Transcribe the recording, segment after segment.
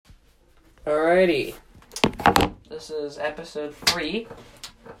Alrighty. This is episode 3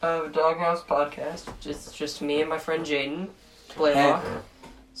 of Doghouse Podcast. Just me and my friend Jaden. Maylock. Hey.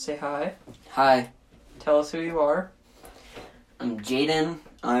 Say hi. Hi. Tell us who you are. I'm Jaden.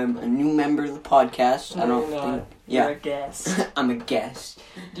 I'm a new member of the podcast. You're a guest. I'm a guest.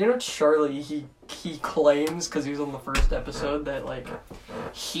 Do you know Charlie, he claims, because he was on the first episode, that,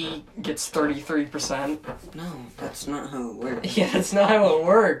 he gets 33%. No, that's not how it works. Yeah, that's not how it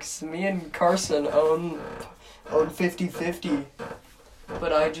works. Me and Carson own 50-50.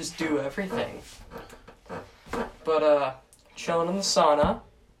 But I just do everything. But, chilling in the sauna.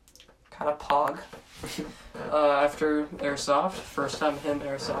 Kind of pog. After airsoft. First time him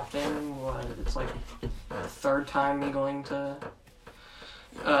airsofting. It's the third time me going to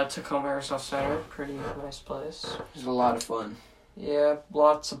Tacoma Airsoft Center. Pretty nice place. It was a lot of fun. Yeah,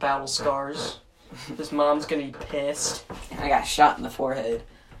 lots of battle scars. His mom's gonna be pissed. I got shot in the forehead.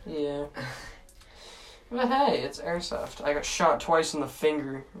 Yeah. But hey, it's airsoft. I got shot twice in the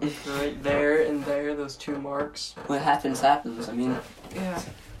finger. Right there and there, those two marks. What happens, happens. I mean... Yeah.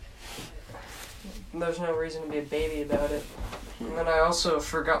 There's no reason to be a baby about it. And then I also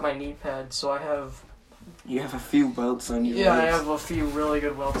forgot my knee pad, so I have... You have a few welts on your legs. I have a few really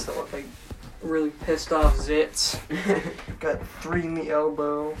good welts that look like really pissed off zits. Got 3 in the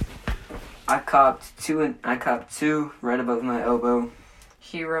elbow. I copped two right above my elbow.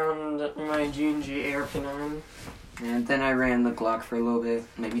 He ran my G&G ARP9. And then I ran the Glock for a little bit,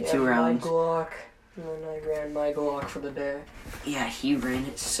 maybe 2 rounds. My Glock. And then I ran my Glock for the day. Yeah, he ran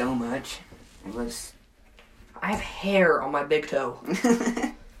it so much. It was... I have hair on my big toe.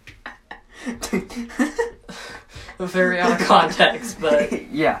 Very out of context,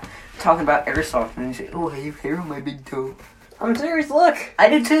 but... Yeah. Talking about airsoft, and you say, oh, I have hair on my big toe. I'm serious, look! I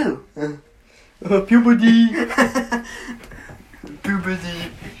did too! Puberty!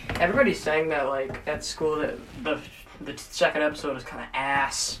 Puberty. Everybody's saying that, at school, that the second episode is kind of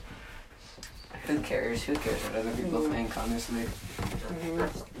ass. Who cares? Who cares what other people think, honestly? Mm-hmm.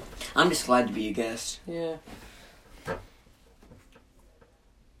 I'm just glad to be a guest. Yeah.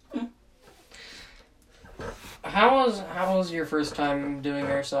 How was your first time doing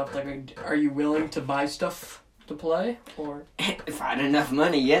airsoft? Are you willing to buy stuff to play, or? If I had enough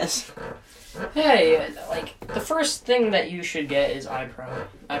money, yes. Hey, the first thing that you should get is eye pro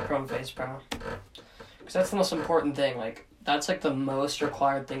and face pro, because that's the most important thing. That's the most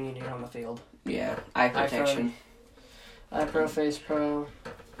required thing you need on the field. Yeah, eye protection. Eye pro, face pro.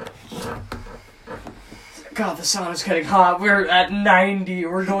 God, the sauna's getting hot. We're at 90.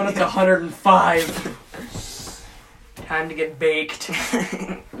 We're going up to 105. Time to get baked.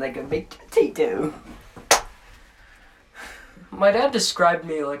 Like a baked potato. My dad described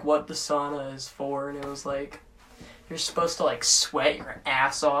me, what the sauna is for, and it was you're supposed to, sweat your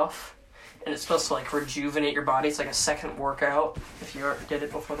ass off, and it's supposed to, rejuvenate your body. It's like a second workout, if you did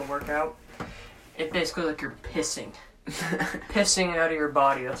it before the workout. It basically, you're pissing. Pissing out of your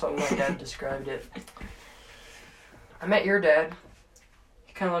body. That's what my dad described it. I met your dad.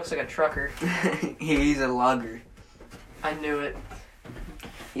 He kind of looks like a trucker. He's a logger. I knew it.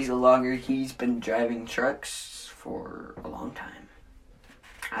 He's a logger. He's been driving trucks for a long time.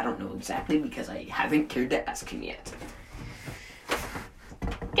 I don't know exactly because I haven't cared to ask him yet.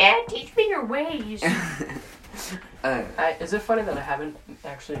 Dad, teach me your ways. Is it funny that I haven't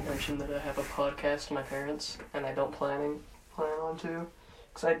actually mentioned that I have a podcast to my parents, and I don't plan on to?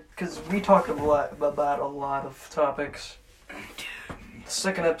 Because we talk about a lot of topics. The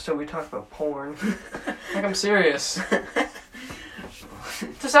second episode we talked about porn. I'm serious.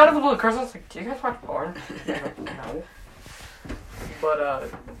 Just out of the blue, Carson's do you guys watch porn? No. But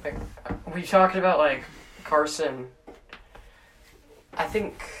we talked about Carson. I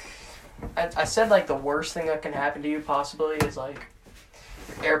think I said the worst thing that can happen to you possibly is your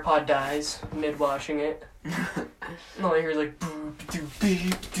AirPod dies mid washing it. And all I hear is and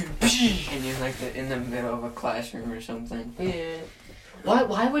you're in the middle of a classroom or something. Yeah.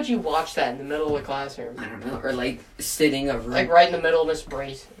 Why would you watch that in the middle of the classroom? I don't know. Or sitting over right in the middle of Miss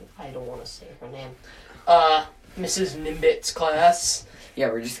Brace. I don't want to say her name. Mrs. Nimbit's class. Yeah,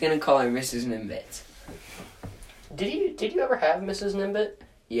 we're just gonna call her Mrs. Nimbit. Did you ever have Mrs. Nimbit?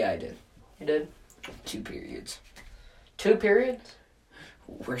 Yeah, I did. You did? 2 periods. 2 periods?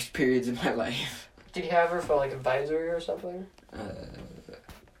 Worst periods of my life. Did you have her for advisory or something?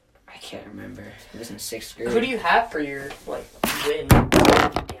 I can't remember. It was in 6th grade. Who do you have for your win?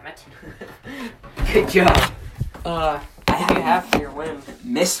 Damn it. Good job. Who do you have for your win?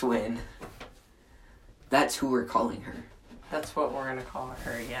 Miss Win. That's who we're calling her. That's what we're gonna call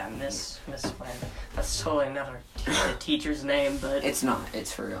her. Yeah, Miss Wynn. That's totally another teacher's name, but it's not.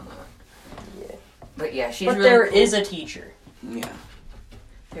 It's for real now. But yeah, she's But really there cool. is a teacher. Yeah.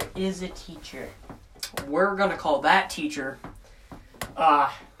 There is a teacher. We're gonna call that teacher,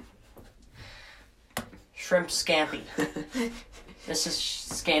 Shrimp Scampy. This is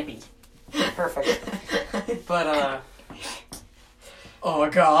Scampy. Perfect. But, oh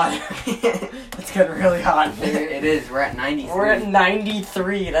god. It's getting really hot. It is. We're at 93. We're at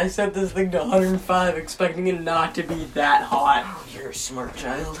 93, and I set this thing to 105, expecting it not to be that hot. Oh, you're a smart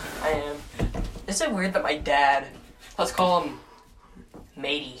child. I am. Is it weird that my dad, let's call him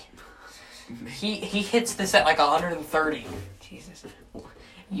Matey, he hits this at like 130. Jesus.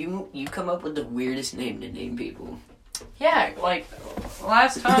 You come up with the weirdest name to name people. Yeah, like,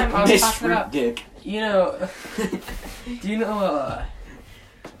 last time I was talking about, Dick. you know, do you know,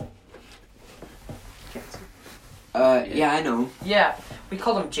 yeah, I know. yeah, we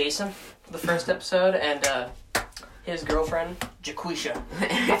called him Jason the first episode, and, his girlfriend, Jaquisha.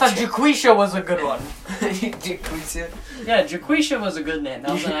 I thought Jaquisha was a good one. Jaquisha? Yeah, Jaquisha was a good name.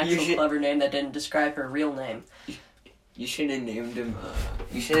 That was an You actual should- clever name that didn't describe her real name. You should have named him,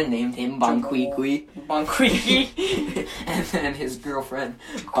 Bonquiqui. Bonquiqui. And then his girlfriend,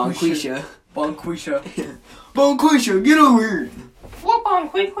 Bonquisha. Bonquisha. Bonquisha, get over here! What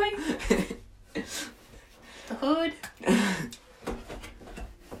Bonquiqui? The hood.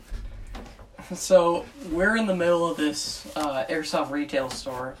 So, we're in the middle of this airsoft retail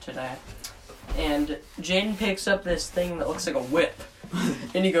store today. And Jaden picks up this thing that looks like a whip.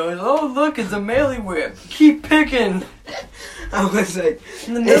 And he goes, "Oh, look, it's a melee whip. Keep picking." I was like,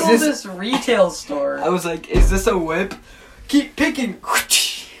 In the middle of this retail store. I was like, is this a whip? Keep picking!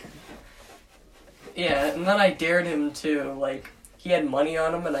 Yeah, and then I dared him to, like, he had money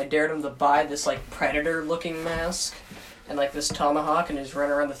on him, and I dared him to buy this, like, Predator-looking mask. And, like, this tomahawk, and just run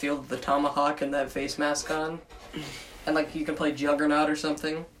around the field with the tomahawk and that face mask on. And, like, you can play Juggernaut or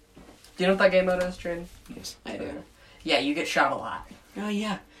something. Do you know what that game mode is, Jaden? Yes, I do. Yeah, you get shot a lot. Oh,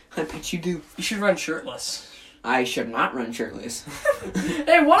 yeah. I bet you do. You should run shirtless. I should not run shirtless.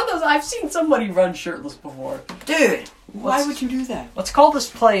 Hey, one of those, I've seen somebody run shirtless before. Dude, why would you do that? Let's call this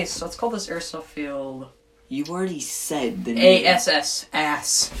airsoft field You already said the name. ASS,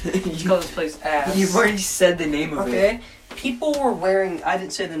 ass. Let's call this place ass. You've already said the name of it. Okay. People were wearing, I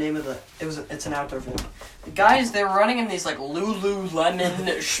didn't say the name of it's an outdoor film. The guys, they were running in these, like,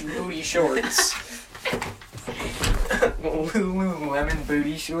 Lululemon booty shorts. Lululemon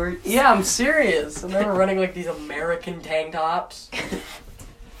booty shorts? Yeah, I'm serious. And they were running, like, these American tank tops.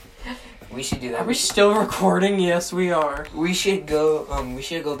 We should do that. Are we still recording? Yes, we are. We should go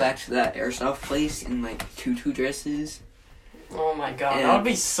back to that airsoft place in, like, tutu dresses. Oh my god, And that would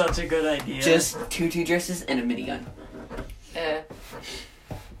be such a good idea. Just tutu dresses and a minigun.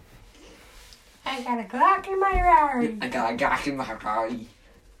 I got a Glock in my Rari. I got a Glock in my body.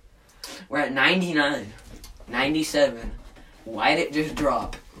 We're at 99. 97. Why'd it just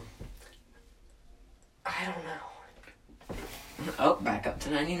drop? I don't know. Oh, back up to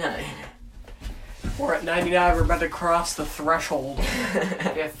 99. We're at 99, we're about to cross the threshold. We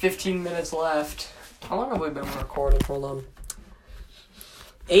have 15 minutes left. How long have we been recording? Hold on.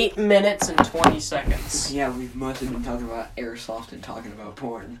 8 minutes and 20 seconds. Yeah, we must have been talking about airsoft and talking about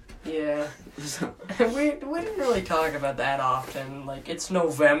porn. Yeah. So, we didn't really talk about that often. Like, it's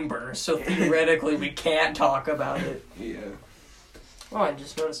November, so theoretically we can't talk about it. yeah. Oh, I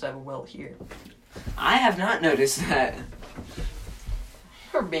just noticed I have a welt here. I have not noticed that. I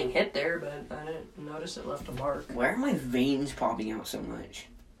remember being hit there, but I didn't notice it left a mark. Why are my veins popping out so much?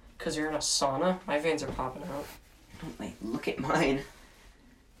 Because you're in a sauna? My veins are popping out. Don't wait, look at mine.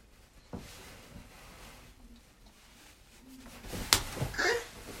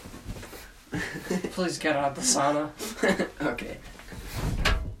 Please get out of the sauna. Okay.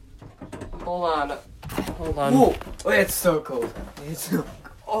 Hold on. Whoa! Oh, it's so cold. It's so.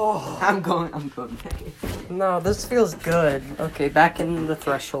 Oh, I'm going back. No, this feels good. Okay, back in the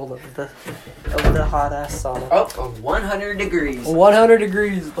threshold of the hot ass sauna. Oh, 100 degrees. 100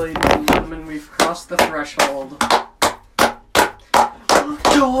 degrees, ladies and gentlemen. We've crossed the threshold.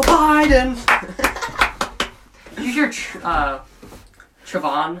 Joe Biden. You hear Chavon?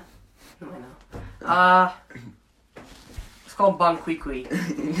 No, I know. It's called Bonquiqui.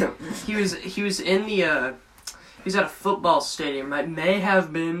 No. He was in the he was at a football stadium. I may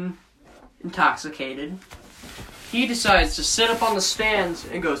have been intoxicated. He decides to sit up on the stands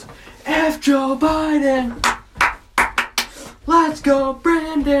and goes, "F Joe Biden! Let's go,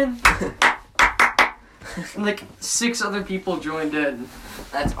 Brandon!" And like 6 other people joined in.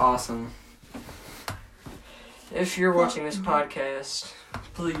 That's awesome. If you're watching this podcast,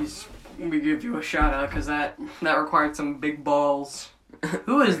 please, we give you a shout out because that required some big balls.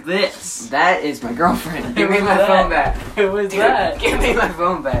 Who is this? That is my girlfriend. Give me Who is my that? phone back. Who is Dude, that? give me my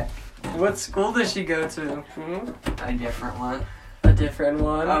phone back. What school does she go to? Hmm? A different one. A different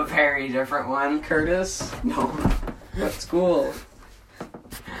one? A very different one. Curtis? No. What school?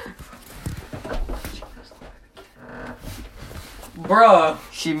 Bruh,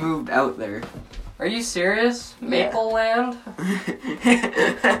 She moved out there. are you serious? Yeah. Maple Land?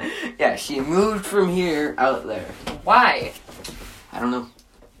 Yeah, she moved from here out there. Why? I don't know.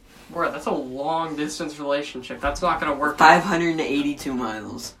 Bruh, that's a long distance relationship. That's not gonna work. 582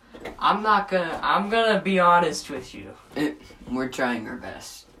 miles. I'm gonna be honest with you. We're trying our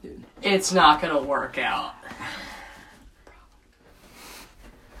best, dude. It's not gonna work out.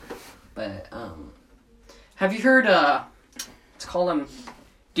 But, Have you heard, let's call him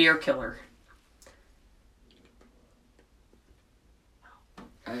Deer Killer.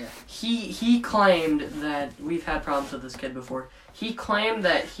 oh yeah. He claimed that, we've had problems with this kid before. He claimed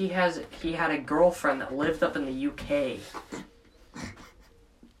that he had a girlfriend that lived up in the UK.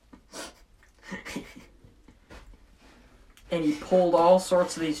 And he pulled all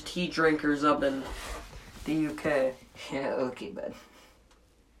sorts of these tea drinkers up in the UK. Yeah, okay, bud.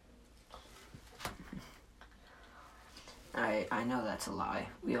 I know that's a lie.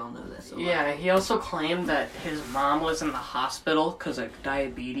 We all know that's a lie. Yeah, he also claimed that his mom was in the hospital because of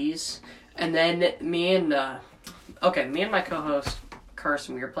diabetes. And then me and my co-host,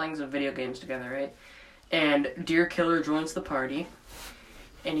 Carson, we were playing some video games together, right? And Deer Killer joins the party.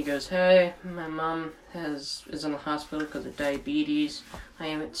 And he goes, hey, my mom is in the hospital because of diabetes. I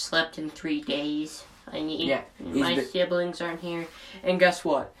haven't slept in 3 days. My siblings aren't here. And guess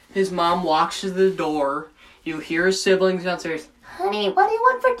what? His mom walks to the door. You hear his siblings downstairs. Honey, what do you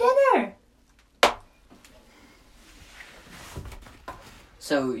want for dinner?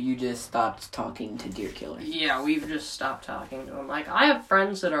 So you just stopped talking to Deer Killer? Yeah, we've just stopped talking to him. Like, I have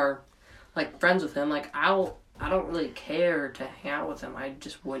friends that are, like, friends with him. Like, I don't really care to hang out with him. I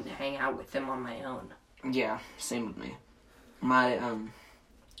just wouldn't hang out with him on my own. Yeah, same with me. My,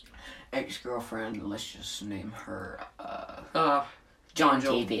 ex-girlfriend, let's just name her, John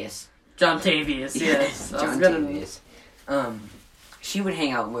Tavius. John Tavius, yes. John Tavius. She would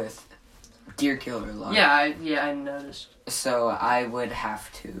hang out with Deer Killer a lot. Yeah, I noticed. So I would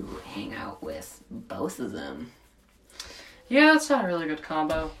have to hang out with both of them. Yeah, that's not a really good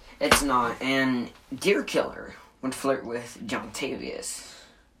combo. It's not, and Deer Killer would flirt with John Tavius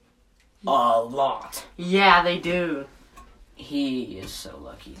a lot. Yeah, they do. He is so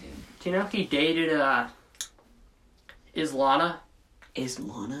lucky, dude. Do you know he dated, Islana?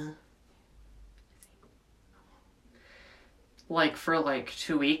 Islana? Like, for,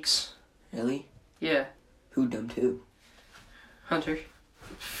 2 weeks. Really? Yeah. Who done too? Hunter.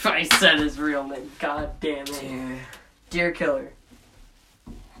 I said his real name. God damn it. Yeah. Deer Killer.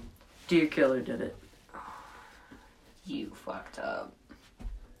 Deer Killer did it. You fucked up.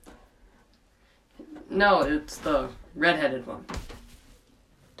 No, it's the redheaded one.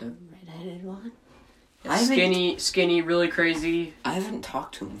 The redheaded one? Skinny, really crazy. I haven't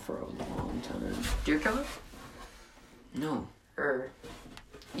talked to him for a long time. Deer Killer? No. Or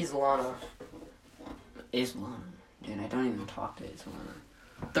Islana. Islana. Dude, I don't even talk to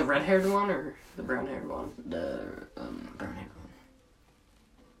Islana. The red-haired one or the brown-haired one? The, brown-haired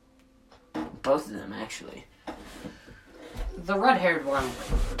one. Both of them, actually. The red-haired one,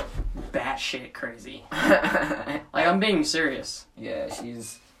 batshit crazy. Like, I'm being serious. Yeah,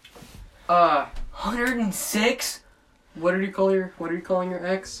 she's... 106? What are you calling your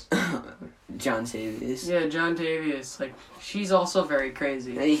ex? John Tavius. Yeah, John Tavius. Like, she's also very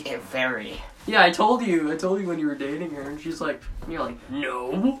crazy. Yeah, very. Yeah, I told you when you were dating her, and she's like, and you're like,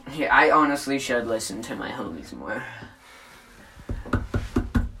 no. Yeah, I honestly should listen to my homies more.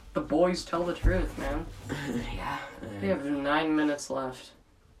 The boys tell the truth, man. Yeah. We have 9 minutes left.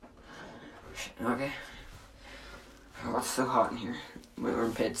 Okay. Oh, it's so hot in here. My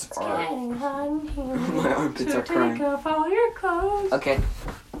armpits It's are... getting hot in here. My armpits are crying. Take off all your clothes. Okay.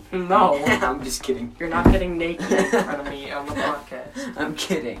 No. I'm just kidding. You're not getting naked in front of me on the podcast. I'm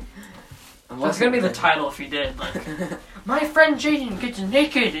kidding. That's gonna be the title if you did. Like, my friend Jaden gets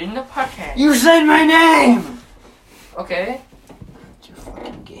naked in the podcast. You said my name! Okay. You're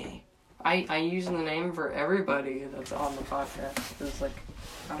fucking gay. I use the name for everybody that's on the podcast. Because, like,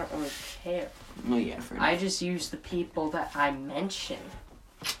 I don't really care. Oh, yeah, fair enough. I just use the people that I mention.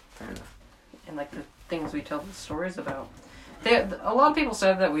 Fair enough. And, like, the things we tell the stories about. A lot of people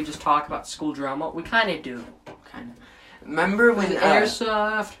said that we just talk about school drama. We kind of do. Kind of. Remember when...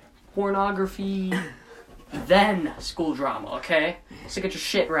 Airsoft, pornography, then school drama, okay? So get your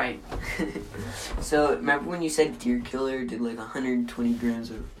shit right. So, remember when you said Deer Killer did like 120 grams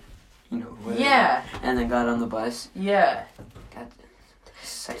of, whatever, Yeah. and then got on the bus? Yeah. God, that's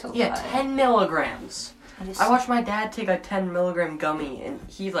such a lie. Yeah, 10 milligrams. I watched my dad take a 10 milligram gummy, and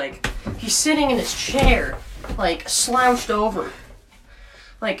he's sitting in his chair, like, slouched over.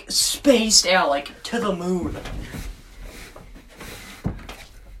 Like, spaced out, like, to the moon.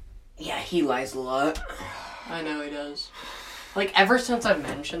 Yeah, he lies a lot. I know he does. Like, ever since I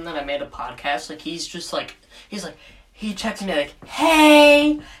mentioned that I made a podcast, like, he checks me like,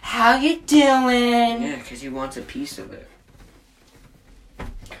 hey, how you doing? Yeah, because he wants a piece of it.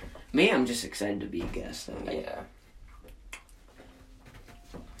 Me, I'm just excited to be a guest. Yeah.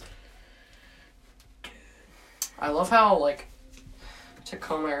 I love how, like,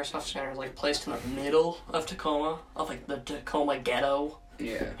 Tacoma Airsoft Center is, like, placed in the middle of Tacoma, of, like, the Tacoma ghetto.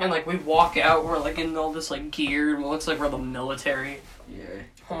 Yeah. And, like, we walk out, we're, like, in all this, like, gear, and it looks like we're the military. Yeah.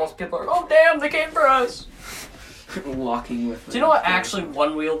 Almost people are, oh, damn, they came for us! Walking with... Do you know what actually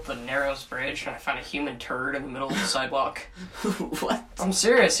one-wheeled the Narrows Bridge, and I found a human turd in the middle of the sidewalk? What? I'm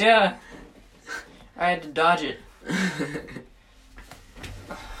serious, yeah. I had to dodge it.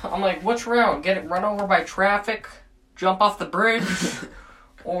 I'm like, which route? Get it run over by traffic, jump off the bridge,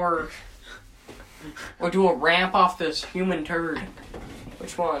 or do a ramp off this human turd?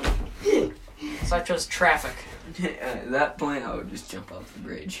 Which one? So I chose traffic. At that point, I would just jump off the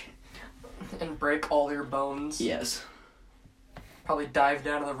bridge. And break all your bones. Yes. Probably dive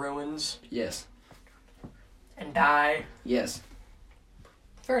down to the ruins. Yes. And die. Yes.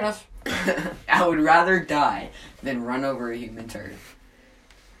 Fair enough. I would rather die than run over a human turd.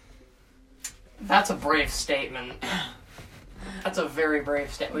 That's a brave statement. That's a very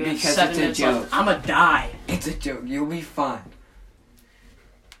brave statement. We have Because 7 it's a minutes joke. left. I'ma die. It's a joke. You'll be fine.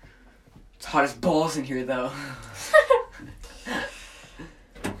 It's hot as balls in here, though.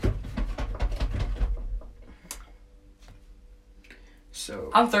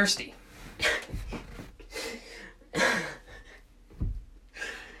 So... I'm thirsty.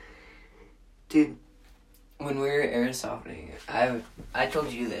 Dude, when we were airsofting, I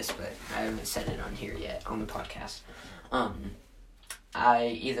told you this, but I haven't said it on here yet, on the podcast. I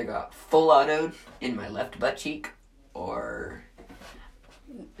either got full autoed in my left butt cheek, or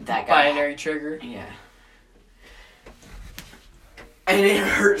that guy... Binary trigger. Yeah. And it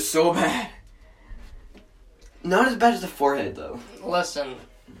hurt so bad. Not as bad as the forehead, though. Listen,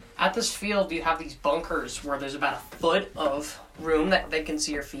 at this field, you have these bunkers where there's about a foot of room that they can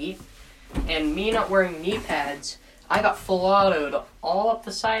see your feet. And me not wearing knee pads, I got full autoed all up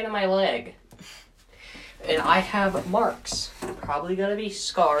the side of my leg. And I have marks. Probably gonna be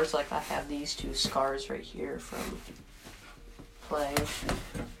scars, like I have these 2 scars right here from playing.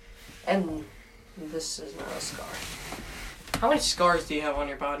 And this is not a scar. How many scars do you have on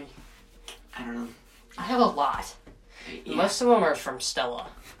your body? I don't know. I have a lot. Yeah. Most of them are from Stella.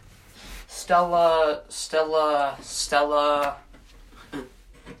 Stella.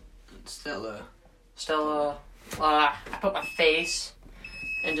 I put my face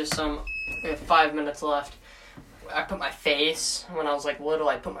into some... We have 5 minutes left. I put my face, when I was like little,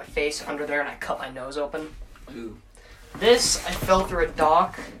 I put my face under there and I cut my nose open. Ooh. This, I fell through a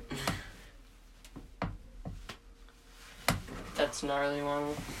dock. That's gnarly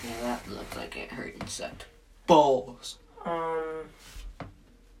one. Yeah, that looked like it hurt and sucked balls. I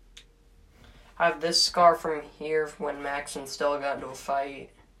have this scar from here from when Max and Stella got into a fight.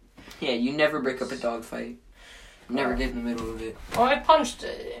 Yeah, you never break up a dog fight. Never get in the middle of it. Oh, I punched...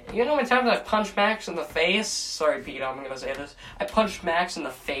 You know how many times I punched Max in the face? Sorry, Pete, I'm gonna say this. I punched Max in the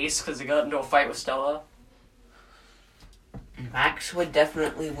face because he got into a fight with Stella. Max would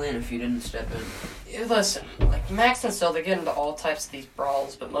definitely win if you didn't step in. Listen, like, Max and Stella, they get into all types of these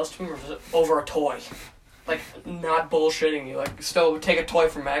brawls, but most of them are over a toy. Like, not bullshitting you. Like, Stella would take a toy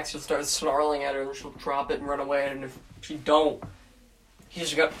from Max, she'll start snarling at her, and she'll drop it and run away, and if she don't,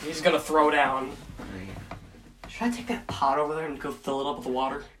 he's gonna throw down. Should I take that pot over there and go fill it up with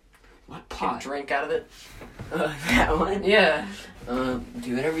water? What Take pot? a drink out of it? That one? Yeah.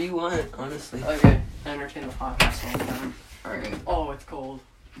 Do whatever you want, honestly. Okay. Entertain the podcast all the time. Alright. Oh, it's cold.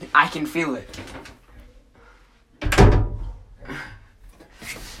 I can feel it.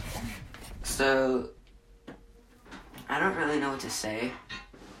 So, I don't really know what to say,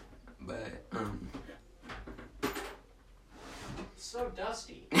 but, It's so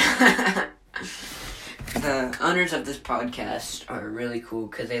dusty. The owners of this podcast are really cool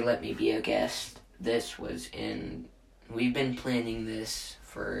because they let me be a guest. We've been planning this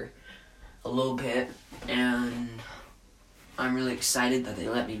for a little bit, and I'm really excited that they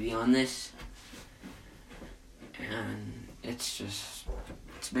let me be on this. And it's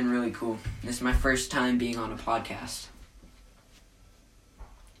been really cool. This is my first time being on a podcast.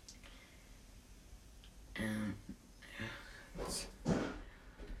 And that's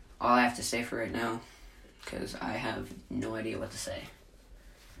all I have to say for right now, because I have no idea what to say.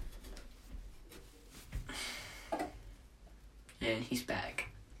 And he's back.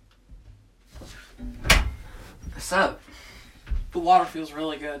 What's up? The water feels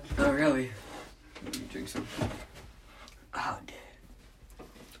really good. Oh, really? Let me drink some. Oh, dude.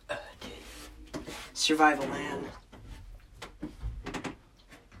 Survival, man.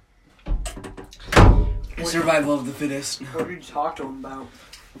 Survival of the fittest. What did you talk to him about?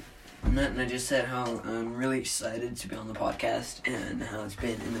 Nothing. I just said how I'm really excited to be on the podcast and how it's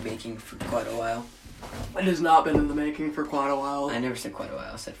been in the making for quite a while. It has not been in the making for quite a while. I never said quite a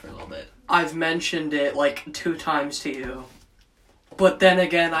while. I said for a little bit. I've mentioned it like 2 times to you. But then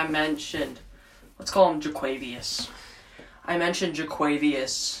again, I mentioned... Let's call him Jaquavius. I mentioned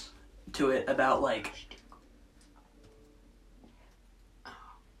Jaquavius to it about like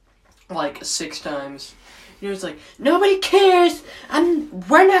 6 times. He was like, nobody cares.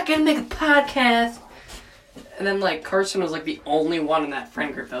 We're not gonna make a podcast. And then like Carson was like the only one in that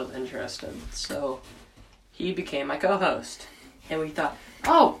friend group that was interested. So he became my co-host. And we thought,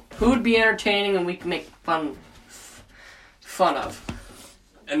 oh, who would be entertaining and we can make fun of.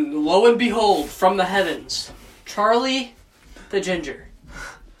 And lo and behold, from the heavens, Charlie the Ginger.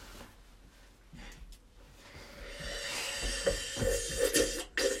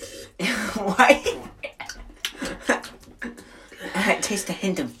 Why? I taste a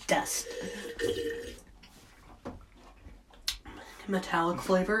hint of dust. Metallic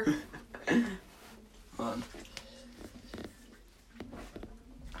flavor.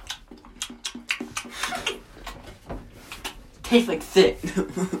 Tastes like thick.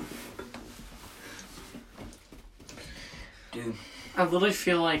 Dude. I literally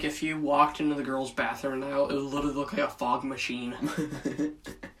feel like if you walked into the girls' bathroom now, it would literally look like a fog machine.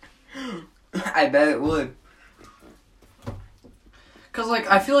 I bet it would. Because,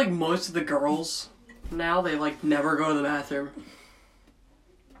 like, I feel like most of the girls now, they, like, never go to the bathroom.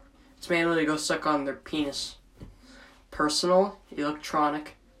 It's mainly they go suck on their penis. Personal,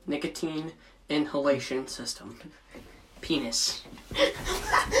 electronic, nicotine, inhalation system. Penis.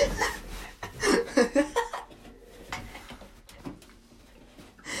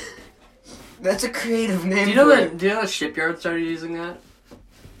 That's a creative name. Do you know that shipyard started using that?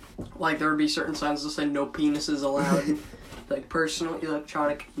 Like, there would be certain signs that say no penises allowed. Like, personal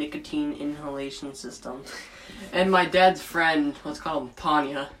electronic nicotine inhalation system. And my dad's friend, let's call him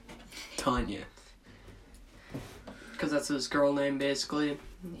Tanya. Tanya. Because that's his girl name, basically.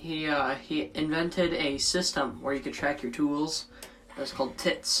 He invented a system where you could track your tools. It's called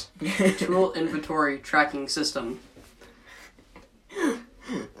TITS. Tool Inventory Tracking System.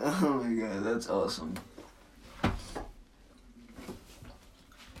 Oh my god, that's awesome.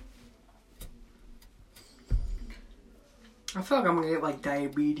 I feel like I'm gonna get, like,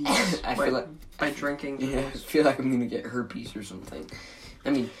 diabetes by drinking. Yeah, I feel like I'm gonna get herpes or something.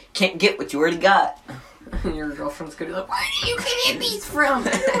 I mean, can't get what you already got. Your girlfriend's gonna be like, where do you get herpes from?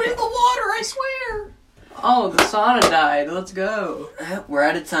 You're in the water, I swear. Oh, the sauna died. Let's go. We're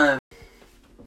out of time.